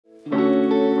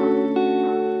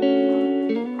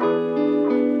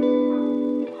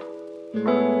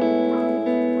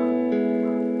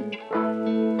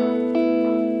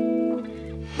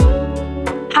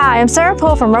am Sarah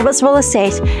Poole from Roberts Real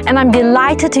Estate, and I'm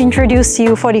delighted to introduce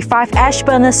you 45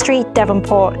 Ashburner Street,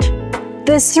 Devonport.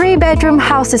 This 3-bedroom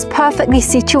house is perfectly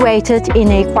situated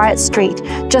in a quiet street,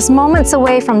 just moments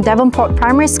away from Devonport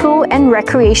Primary School and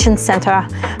Recreation Centre.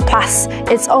 Plus,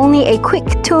 it's only a quick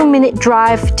 2-minute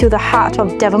drive to the heart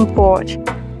of Devonport.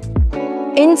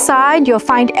 Inside, you'll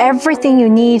find everything you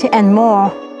need and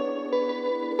more.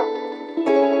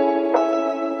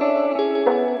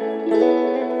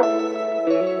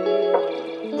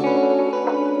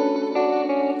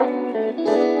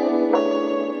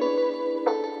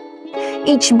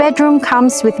 Each bedroom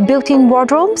comes with built-in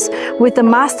wardrobes, with the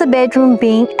master bedroom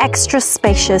being extra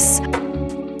spacious.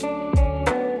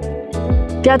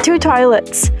 There are 2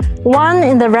 toilets, one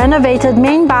in the renovated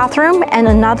main bathroom and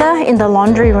another in the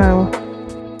laundry room.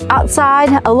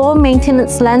 Outside, a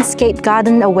low-maintenance landscape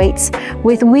garden awaits,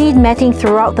 with weed matting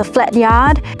throughout the flat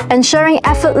yard, ensuring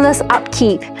effortless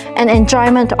upkeep and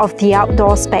enjoyment of the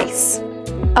outdoor space.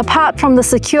 Apart from the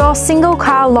secure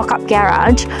single-car lock-up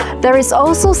garage, there is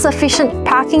also sufficient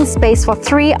parking space for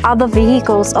 3 other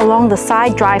vehicles along the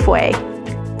side driveway.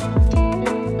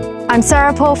 I'm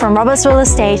Sarah Poole from Roberts Real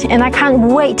Estate, and I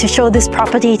can't wait to show this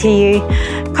property to you.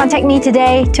 Contact me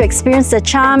today to experience the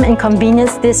charm and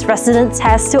convenience this residence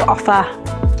has to offer.